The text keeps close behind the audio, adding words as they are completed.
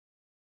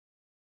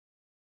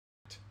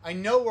I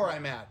know where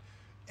I'm at.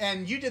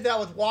 And you did that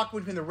with Walk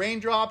Between the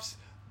Raindrops.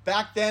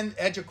 Back then,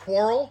 Edge of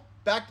Quarrel.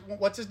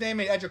 What's his name?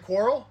 Edge of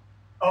Quarrel?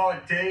 Oh,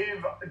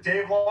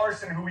 Dave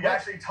Larson, who we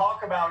actually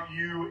talk about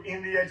you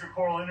in the Edge of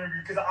Quarrel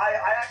interview, because I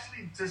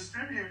actually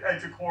distribute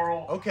Edge of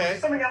Quarrel. Okay.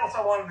 Something else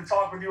I wanted to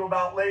talk with you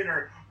about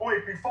later. But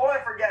wait, before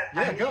I forget,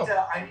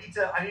 I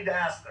need to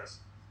ask this.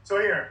 So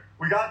here,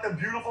 we got the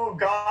beautiful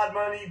God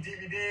Money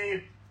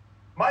DVD.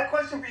 My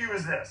question for you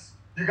is this.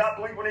 You got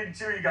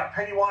Blink-182, you got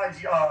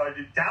Pennywise,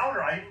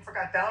 Downer. I even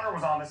forgot Downer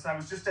was on this, and I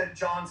was just at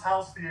John's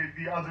house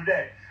the other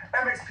day.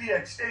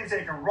 MXPX,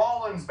 Stavesacre,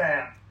 Rollins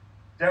Band.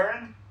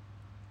 Darren,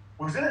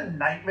 was it a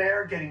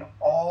nightmare getting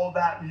all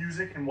that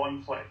music in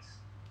one place?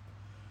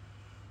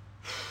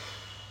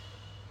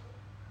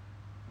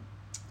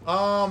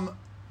 I'm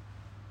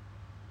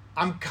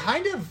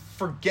kind of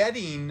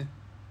forgetting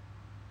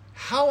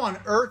how on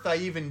earth I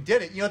even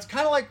did it. It's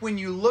kind of like when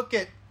you look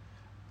at,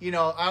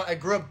 I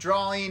grew up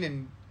drawing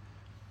and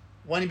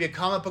wanting to be a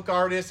comic book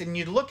artist, and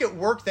you look at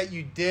work that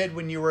you did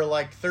when you were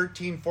like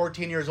 13,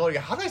 14 years old. You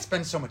go, how did I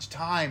spend so much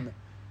time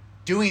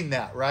doing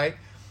that, right?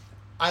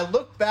 I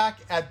look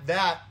back at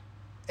that,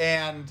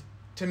 and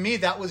to me,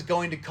 that was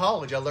going to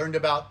college. I learned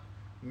about,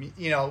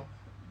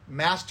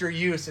 master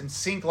use and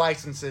sync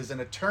licenses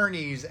and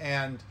attorneys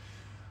and,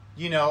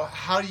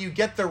 how do you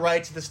get the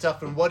rights to the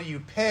stuff and what do you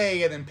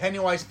pay? And then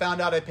Pennywise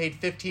found out I paid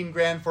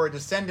 $15,000 for a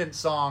Descendants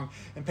song,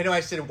 and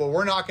Pennywise said, well,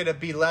 we're not going to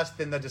be less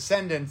than the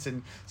Descendants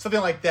and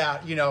something like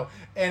that,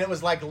 and it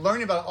was like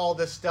learning about all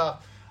this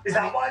stuff. Is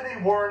that why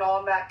they weren't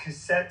on that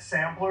cassette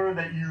sampler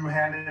that you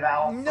handed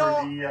out for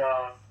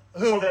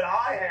the... that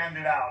I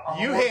handed out.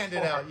 You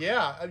handed out,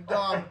 yeah.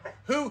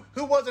 Who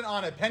wasn't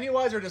on it?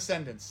 Pennywise or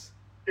Descendants?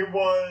 It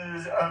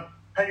was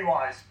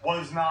Pennywise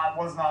was not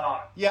on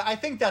it. Yeah, I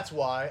think that's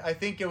why. I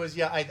think it was.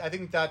 Yeah, I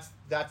think that's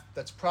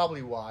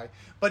probably why.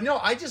 But no,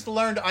 I just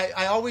learned.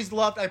 I always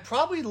loved. I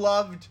probably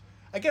loved.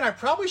 Again, I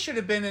probably should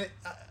have been.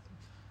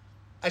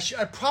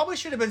 I probably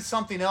should have been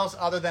something else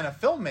other than a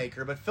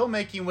filmmaker. But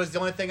filmmaking was the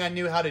only thing I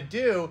knew how to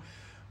do.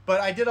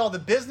 But I did all the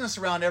business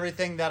around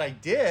everything that I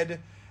did,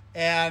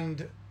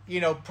 and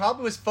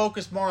probably was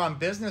focused more on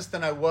business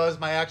than I was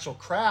my actual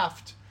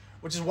craft,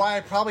 which is why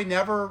I probably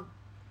never,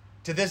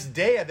 to this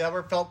day, I've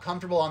never felt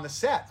comfortable on the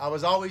set. I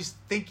was always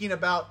thinking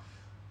about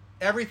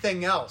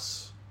everything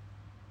else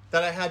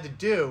that I had to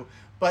do.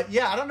 But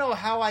yeah, I don't know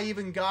how I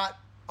even got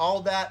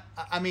all that.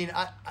 I mean,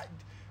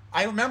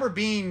 I remember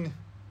I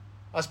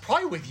was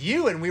probably with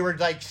you, and we were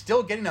like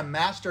still getting a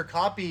master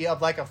copy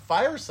of like a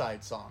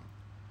Fireside song.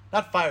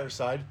 Not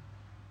Fireside.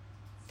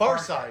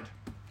 Farside.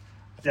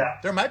 Yeah.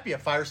 There might be a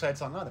Fireside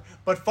song on there.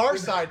 But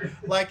Farside,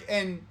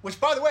 which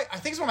by the way, I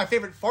think is one of my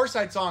favorite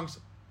Farside songs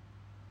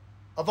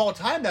of all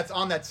time that's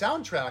on that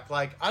soundtrack.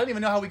 Like, I don't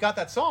even know how we got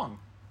that song.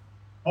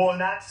 Well, and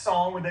that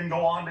song would then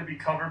go on to be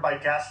covered by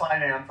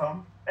Gaslight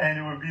Anthem, and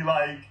it would be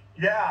like,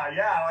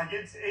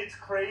 it's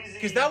crazy.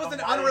 Because that was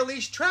an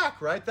unreleased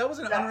track, right? That was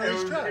an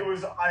unreleased track. It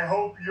was, I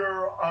Hope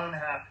You're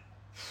Unhappy.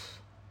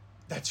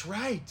 That's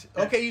right.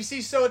 Okay, you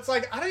see, so it's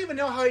like, I don't even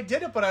know how I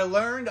did it, but I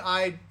learned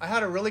I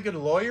had a really good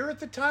lawyer at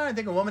the time. I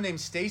think a woman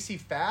named Stacy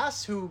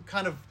Fass, who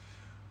kind of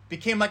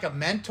became like a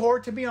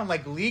mentor to me on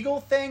like legal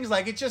things.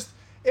 Like it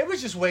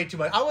was just way too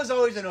much. I was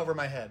always in over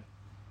my head.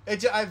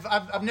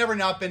 I've never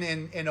not been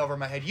in over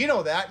my head. You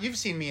know that. You've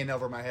seen me in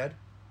over my head.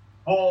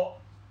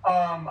 Well,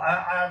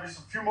 I have just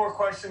a few more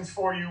questions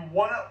for you.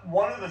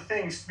 One of the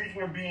things,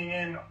 speaking of being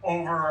in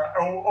over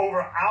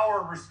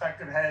our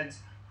respective heads,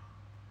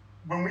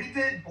 when we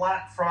did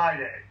Black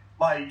Friday,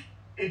 like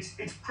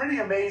it's pretty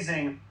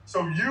amazing.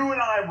 So you and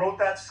I wrote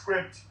that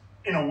script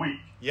in a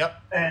week.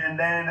 Yep. And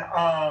then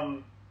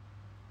I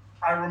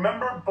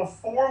remember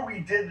before we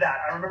did that,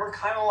 I remember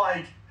kind of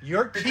like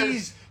your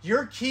keys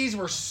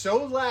were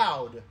so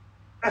loud.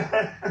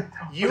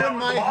 You in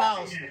my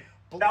house.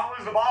 That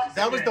was the boxing game.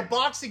 That was the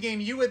boxing game.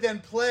 You would then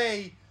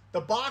play the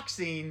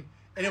boxing,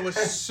 and it was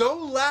so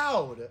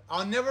loud.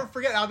 I'll never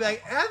forget. I'll be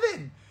like,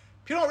 Evan.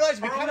 People don't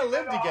realize we kind of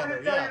lived together. I'm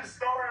going to tell you a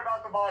story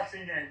about the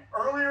boxing game.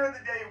 Earlier in the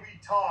day, we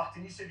talked,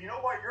 and you said, you know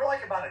what, you're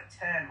like about a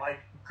 10, like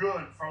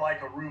good for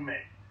like a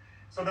roommate.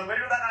 So then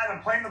later that night,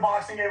 I'm playing the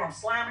boxing game. I'm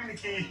slamming the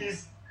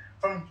keys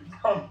from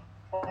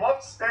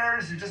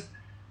upstairs.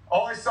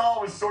 All I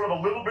saw was sort of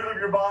a little bit of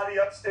your body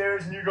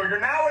upstairs, and you go, you're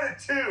now at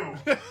a 2.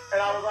 And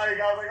I was like,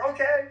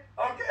 okay.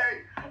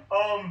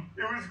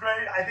 It was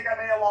great. I think I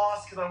may have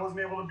lost because I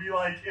wasn't able to be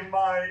like in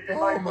my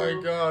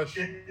gosh.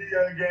 In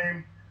the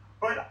game.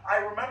 But I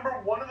remember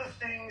one of the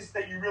things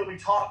that you really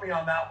taught me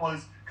on that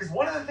was, because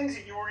one of the things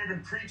that you were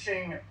even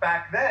preaching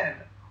back then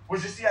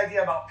was just the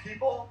idea about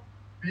people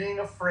being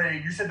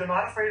afraid. You said they're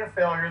not afraid of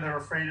failure, they're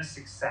afraid of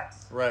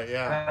success. Right,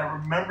 yeah. And I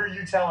remember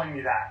you telling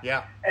me that.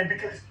 Yeah. And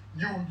because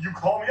you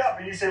call me up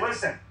and you say,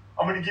 listen,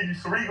 I'm going to give you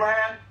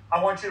 $3,000.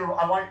 I want you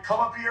to come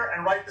up here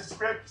and write the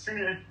script.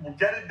 Soon as we'll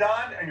get it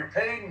done and you're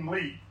paid and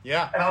leave.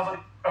 Yeah. And I was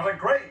like,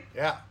 great.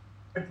 Yeah.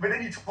 But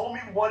then you told me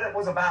what it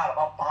was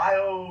about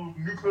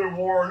bionuclear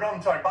war. No,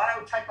 I'm sorry,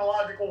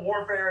 biotechnological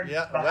warfare. And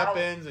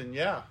weapons and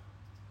yeah.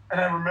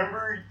 And I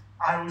remember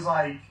I was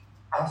like,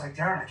 I was like,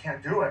 Darren, I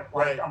can't do it.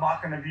 Like, I'm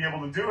not going to be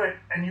able to do it.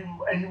 And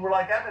you were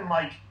like, Evan,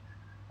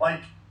 I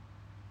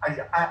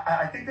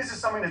think this is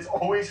something that's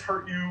always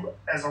hurt you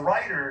as a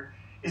writer,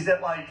 is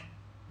that, like,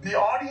 the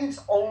audience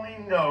only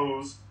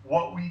knows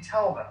what we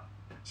tell them.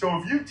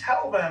 So if you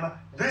tell them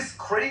this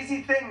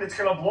crazy thing that's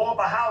going to blow up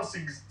a house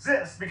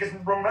exists, because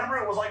remember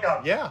it was like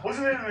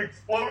wasn't it an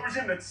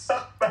explosion that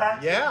sucked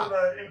back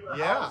into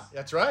the house?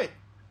 That's right.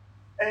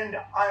 And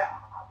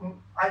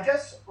I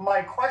guess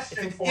my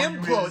question for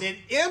you is... It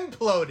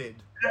imploded.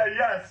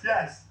 Yeah,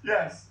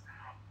 yes.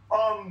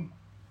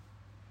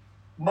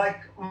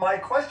 My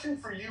question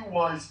for you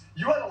was,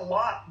 you had a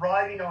lot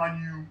riding on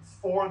you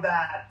for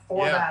that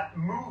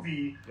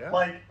movie. Yeah.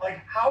 Like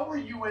how were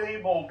you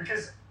able,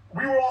 because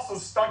we were also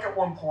stuck at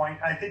one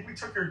point. I think we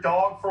took your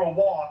dog for a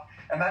walk,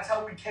 and that's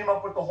how we came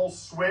up with the whole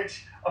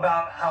switch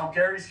about how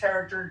Gary's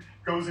character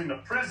goes into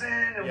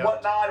prison and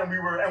whatnot. And we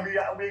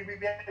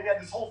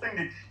had this whole thing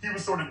that he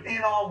was sort of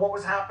in on what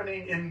was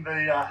happening in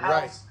the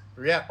house.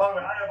 Right. Yeah. By the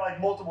way, I have like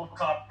multiple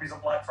copies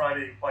of Black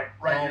Friday, like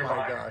right here. Oh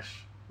my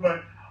gosh.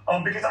 But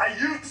because I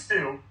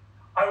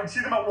would see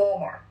them at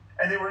Walmart,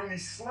 and they were in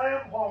these slim.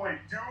 Oh wait,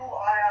 do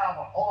I have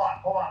one?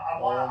 Hold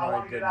on. I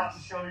want to get out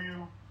to show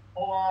you.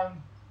 Hold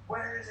on.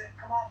 Where is it?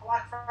 Come on,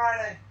 Black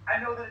Friday.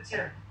 I know that it's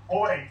here.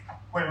 Oh, wait.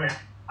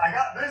 I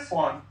got this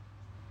one.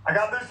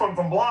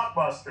 From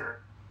Blockbuster.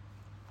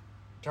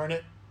 Turn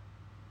it.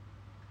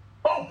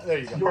 Oh, there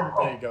you go.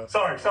 There you go.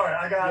 Sorry.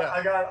 I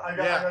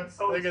got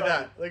so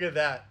excited. Look at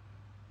that.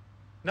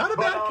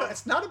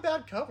 It's not a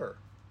bad cover.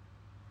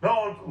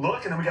 No,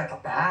 look, and then we got the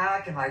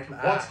back, and like,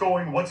 what's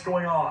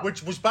going on?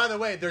 Which, by the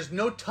way, there's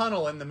no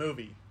tunnel in the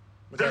movie.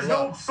 There's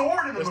no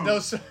sword in the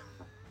movie.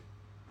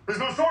 There's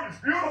no sword. It's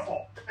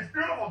beautiful.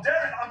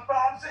 Darren,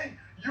 I'm saying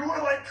you were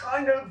like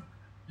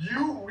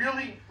you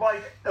really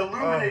like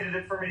illuminated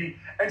it for me.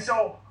 And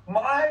so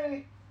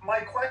my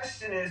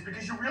question is,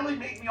 because you really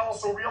made me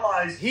also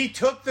realize he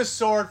took the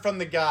sword from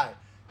the guy.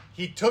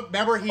 He took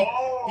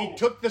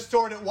the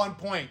sword at one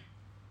point.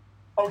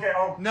 Okay.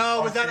 Oh,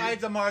 no, was that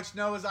Ides of March?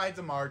 No, it was Ides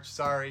of March.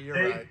 Sorry, you're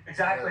right.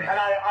 Exactly. Right. And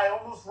I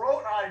almost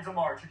wrote Ides of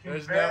March. It came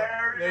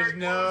very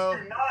close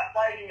to not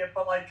writing it,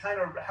 but like kind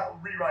of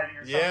rewriting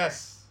or something.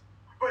 Yes.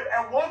 But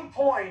at one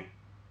point,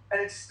 and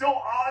it's still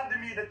odd to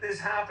me that this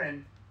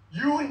happened,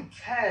 you and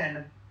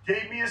Ken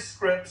gave me a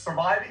script,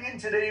 Surviving in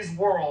Today's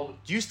World.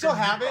 Do you still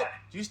have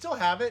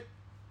it?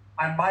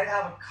 I might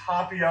have a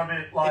copy of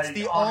it. Like,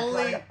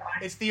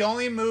 it's the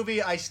only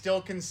movie I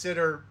still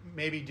consider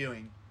maybe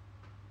doing.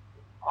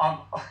 I'm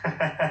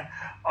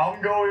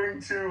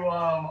going.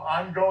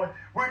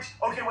 Which,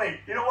 okay, wait.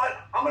 You know what?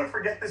 I'm going to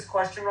forget this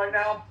question right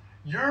now.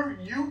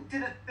 You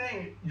did a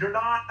thing. You're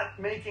not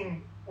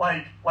making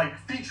like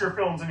feature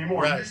films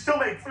anymore. Right. You still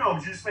make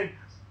films. You just make.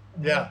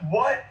 Yeah.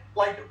 What?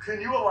 Like, can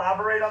you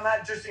elaborate on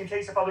that, just in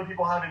case if other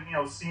people haven't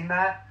seen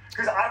that?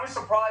 Because I was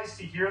surprised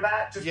to hear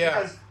that.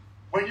 Because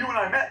when you and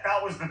I met,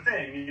 that was the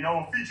thing.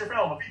 A feature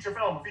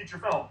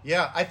film.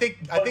 Yeah, I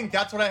think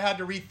that's what I had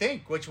to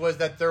rethink, which was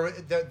that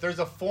there's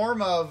a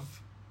form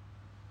of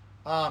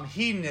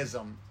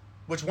hedonism,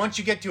 which once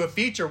you get to a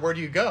feature, where do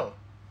you go?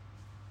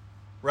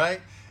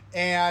 Right?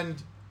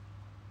 And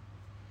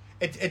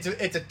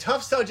it's a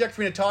tough subject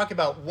for me to talk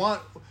about.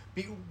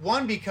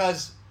 One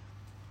because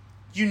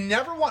you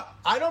never want.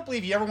 I don't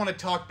believe you ever want to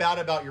talk bad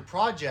about your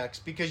projects,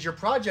 because your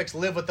projects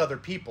live with other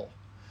people.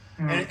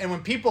 And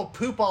when people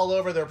poop all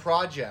over their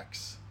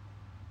projects,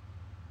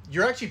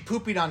 you're actually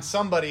pooping on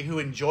somebody who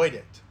enjoyed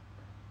it.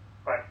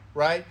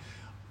 Right?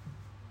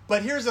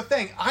 But here's the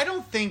thing. I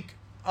don't think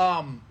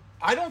I'm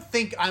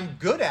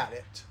good at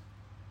it.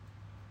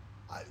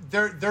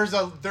 There's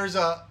a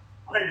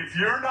Wait, if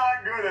you're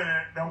not good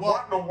at it, then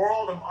what in the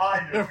world am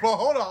I doing? Well,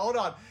 hold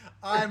on.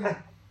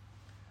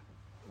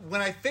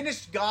 When I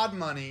finished God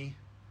Money,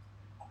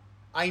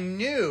 I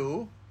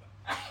knew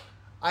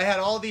I had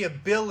all the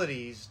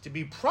abilities to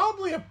be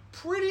probably a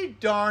pretty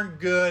darn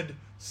good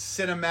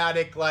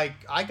cinematic, like,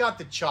 I got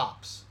the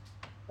chops.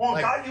 Well,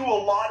 it got you a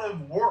lot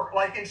of work,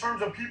 like, in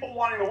terms of people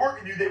wanting to work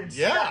with you, they would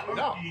see that movie.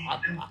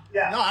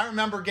 No, I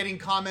remember getting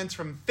comments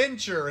from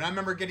Fincher, and I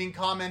remember getting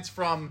comments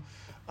from,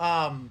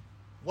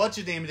 what's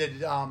your name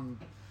did,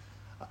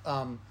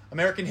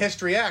 American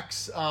History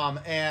X,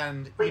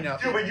 and, but you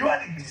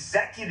had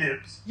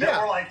executives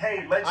that were like,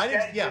 hey, let's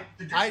get you to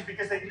do this,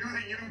 because they knew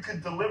that you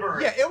could deliver.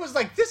 Yeah, it was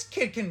like, this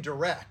kid can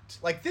direct.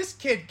 Like, this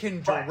kid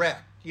can direct. Right.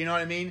 You know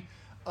what I mean?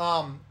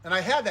 And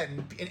I had that,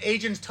 and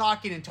agents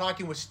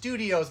talking with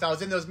studios, and I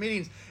was in those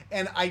meetings,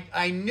 and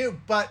I knew,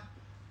 but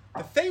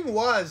the thing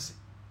was,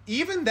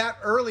 even that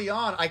early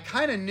on, I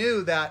kind of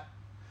knew that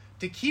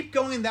to keep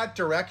going that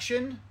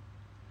direction,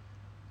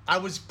 I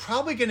was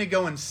probably going to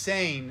go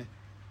insane.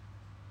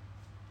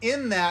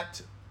 In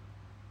that,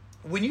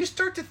 when you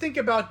start to think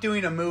about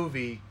doing a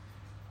movie,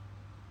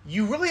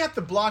 you really have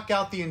to block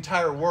out the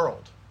entire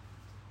world.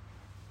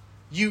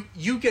 You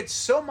get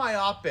so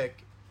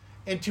myopic,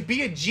 and to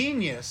be a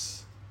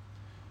genius,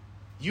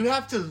 you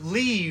have to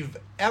leave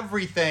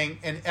everything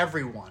and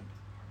everyone.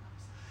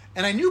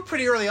 And I knew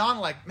pretty early on,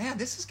 like, man,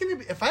 this is gonna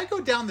be. If I go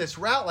down this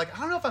route, like,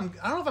 I don't know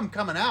if I'm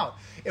coming out.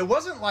 It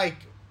wasn't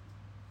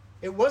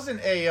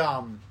an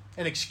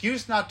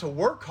excuse not to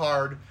work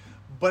hard,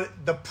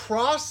 but the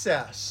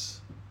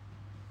process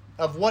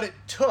of what it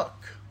took.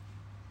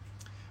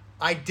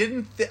 I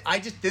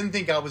just didn't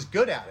think I was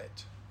good at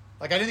it.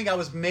 Like, I didn't think I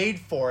was made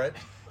for it,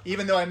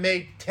 even though I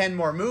made 10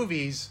 more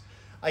movies.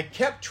 I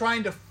kept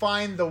trying to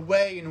find the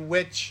way in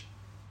which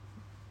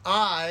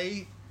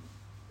I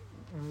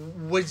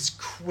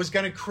was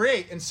going to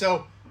create. And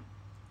so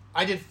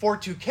I did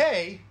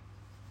 42K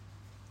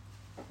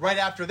right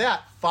after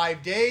that.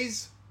 5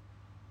 days.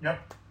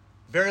 Yep.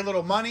 Very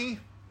little money.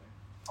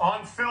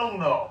 On film,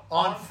 though.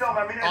 On film.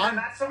 I mean, and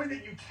that's something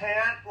that you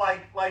can't,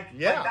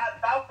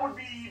 that would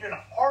be even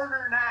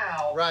harder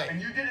now. Right.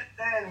 And you did it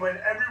then when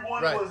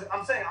everyone was,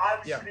 I'm saying, I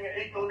was shooting an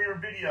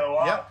 8mm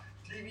video,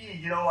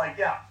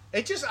 TV,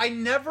 It just, I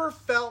never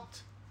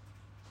felt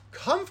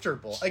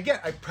comfortable. Again,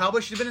 I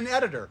probably should have been an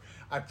editor.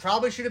 I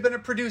probably should have been a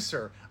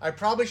producer. I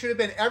probably should have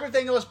been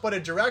everything else but a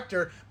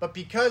director. But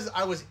because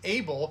I was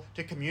able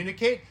to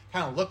communicate,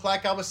 kind of look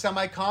like I was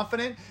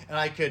semi-confident, and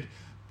I could,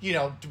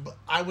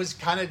 I was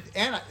kind of,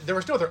 and there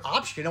was no other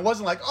option. It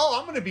wasn't like, oh,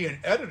 I'm going to be an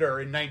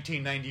editor in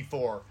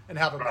 1994 and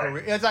have a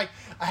career. It's like,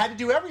 I had to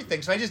do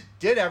everything. So I just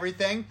did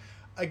everything.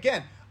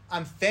 Again,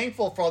 I'm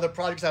thankful for all the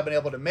projects I've been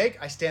able to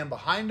make. I stand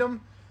behind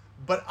them.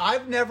 But I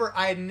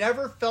had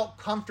never felt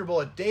comfortable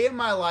a day in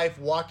my life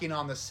walking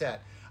on the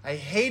set. I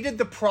hated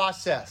the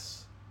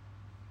process.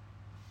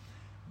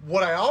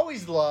 What I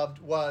always loved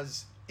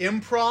was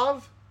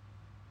improv,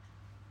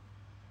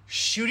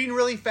 shooting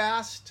really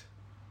fast.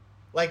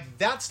 Like,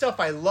 that stuff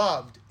I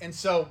loved. And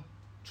so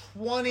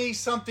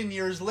 20-something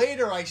years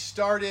later, I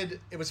started,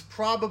 it was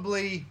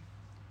probably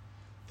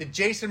the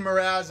Jason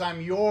Mraz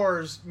I'm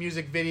Yours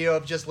music video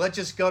of let's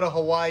just go to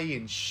Hawaii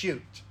and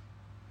shoot.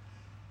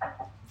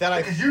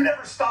 Because you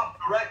never stopped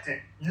directing.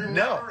 You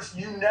never.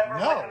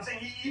 No. Like I'm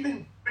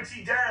saying,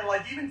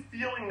 Darren, even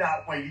feeling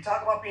that way, you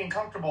talk about being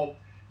comfortable,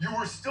 you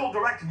were still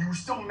directing, you were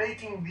still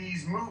making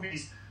these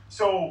movies.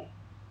 So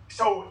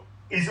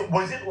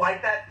was it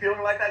like that,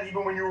 feeling like that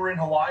even when you were in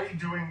Hawaii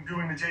doing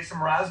the Jason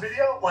Mraz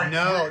video?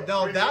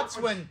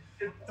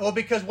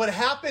 Because what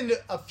happened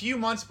a few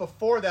months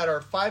before that,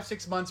 or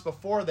 5-6 months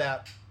before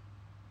that,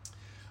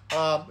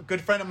 a good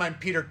friend of mine,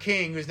 Peter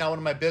King, who's now one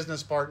of my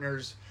business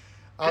partners,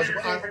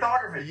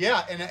 photography.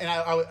 Yeah,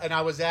 and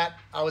I was at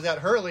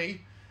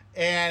Hurley,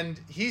 and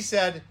he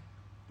said,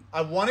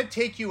 I want to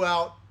take you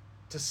out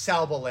to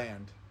Salba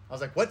Land. I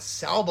was like, what's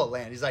Salba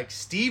Land? He's like,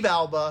 Steve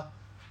Alba.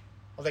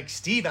 I was like,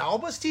 Steve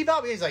Alba? Steve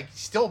Alba? He's like,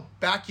 still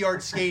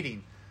backyard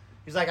skating.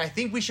 He's like, I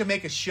think we should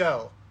make a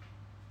show.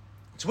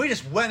 So we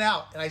just went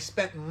out, and I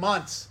spent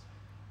months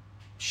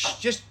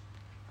just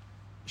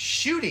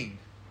shooting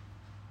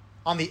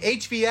on the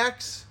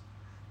HVX.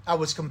 I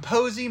was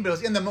composing, but it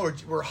was in the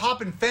we're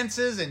hopping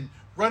fences and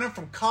running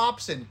from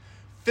cops and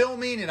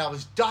filming, and I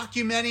was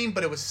documenting,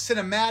 but it was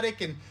cinematic,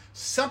 and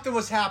something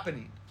was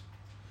happening.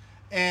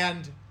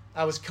 And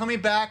I was coming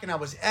back, and I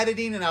was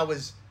editing, and I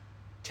was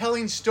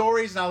telling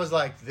stories, and I was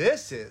like,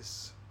 this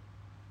is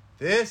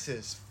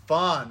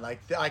fun.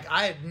 Like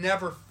I had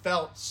never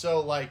felt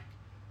so like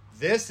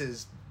this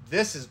is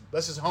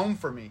home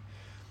for me.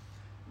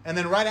 And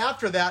then right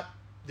after that,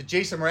 the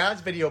Jason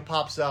Mraz video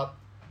pops up.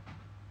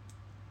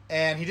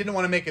 And he didn't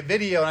want to make a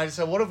video, and I just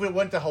said, what if we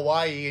went to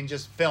Hawaii and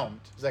just filmed?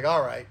 He's like,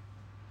 all right.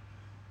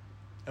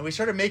 And we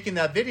started making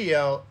that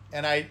video,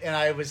 and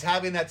I was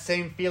having that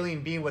same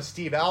feeling being with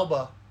Steve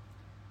Alba.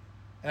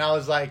 And I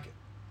was like,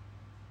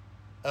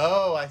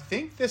 oh, I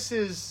think this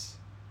is,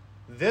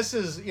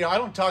 I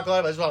don't talk a lot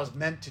about this, what I was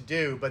meant to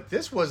do, but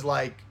this was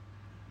like,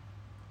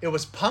 it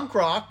was punk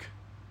rock.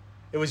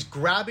 It was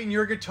grabbing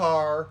your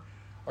guitar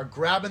or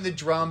grabbing the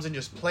drums and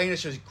just playing it,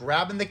 just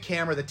grabbing the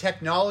camera. The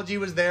technology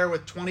was there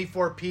with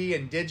 24p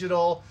and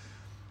digital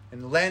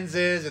and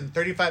lenses and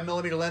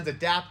 35mm lens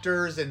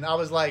adapters. And I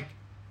was like,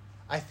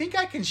 I think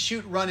I can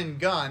shoot run and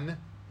gun.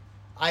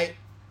 I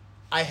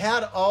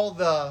had all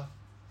the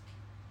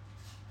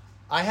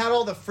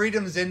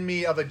freedoms in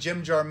me of a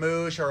Jim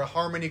Jarmusch or a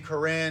Harmony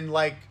Korine.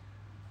 Like,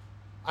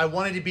 I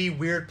wanted to be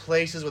weird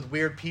places with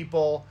weird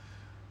people.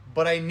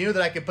 But I knew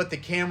that I could put the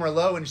camera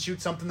low and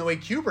shoot something the way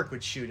Kubrick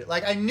would shoot it.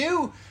 Like, I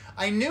knew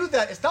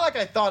that it's not like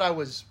I thought I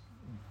was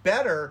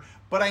better,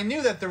 but I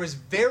knew that there was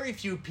very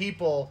few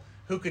people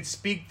who could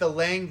speak the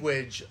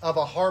language of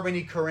a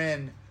Harmony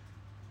Korine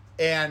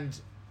and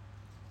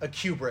a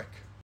Kubrick.